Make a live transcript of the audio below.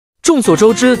众所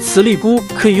周知，磁力菇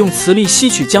可以用磁力吸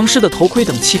取僵尸的头盔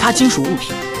等其他金属物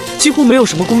品，几乎没有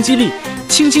什么攻击力，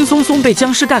轻轻松松被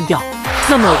僵尸干掉。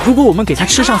那么，如果我们给它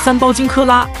吃上3包金坷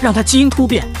垃，让它基因突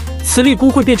变，磁力菇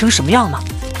会变成什么样呢？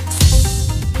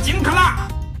金坷垃，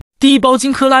第1包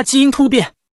金坷垃基因突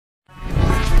变。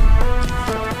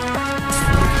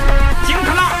金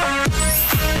坷垃，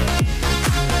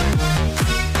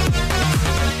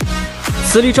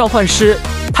磁力召唤师，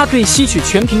它可以吸取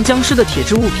全屏僵尸的铁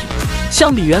质物品。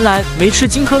相比原来没吃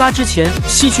金坷垃之前，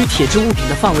吸取铁质物品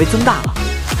的范围增大了，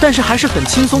但是还是很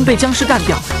轻松被僵尸干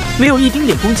掉，没有一丁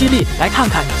点攻击力。来看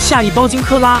看下1包金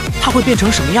坷垃它会变成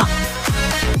什么样。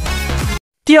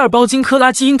第2包金坷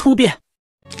垃基因突变。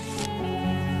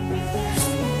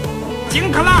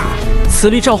金坷垃，磁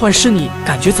力召唤师，你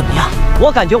感觉怎么样？我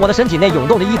感觉我的身体内涌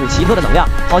动着一股奇特的能量，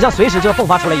好像随时就要迸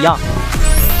发出来一样。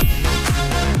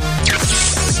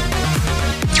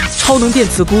超能电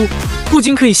磁菇不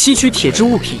仅可以吸取铁质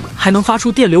物品，还能发出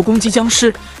电流攻击僵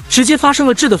尸，直接发生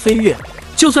了质的飞跃。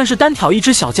就算是单挑一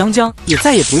只小僵僵，也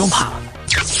再也不用怕了。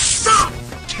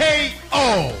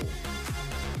KO。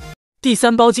第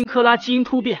3包金坷垃基因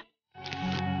突变。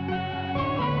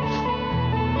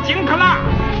金坷垃，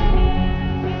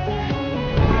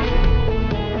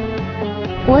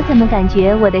我怎么感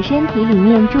觉我的身体里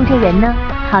面住着人呢？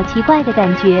好奇怪的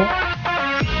感觉。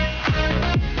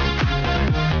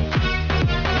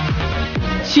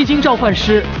吸金召唤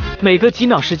师，每隔几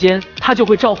秒时间，他就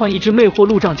会召唤一只魅惑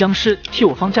路障僵尸替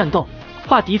我方战斗，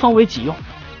化敌方为己用。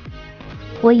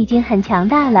我已经很强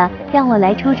大了，让我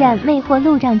来出战魅惑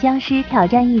路障僵尸，挑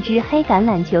战一只黑橄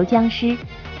榄球僵尸。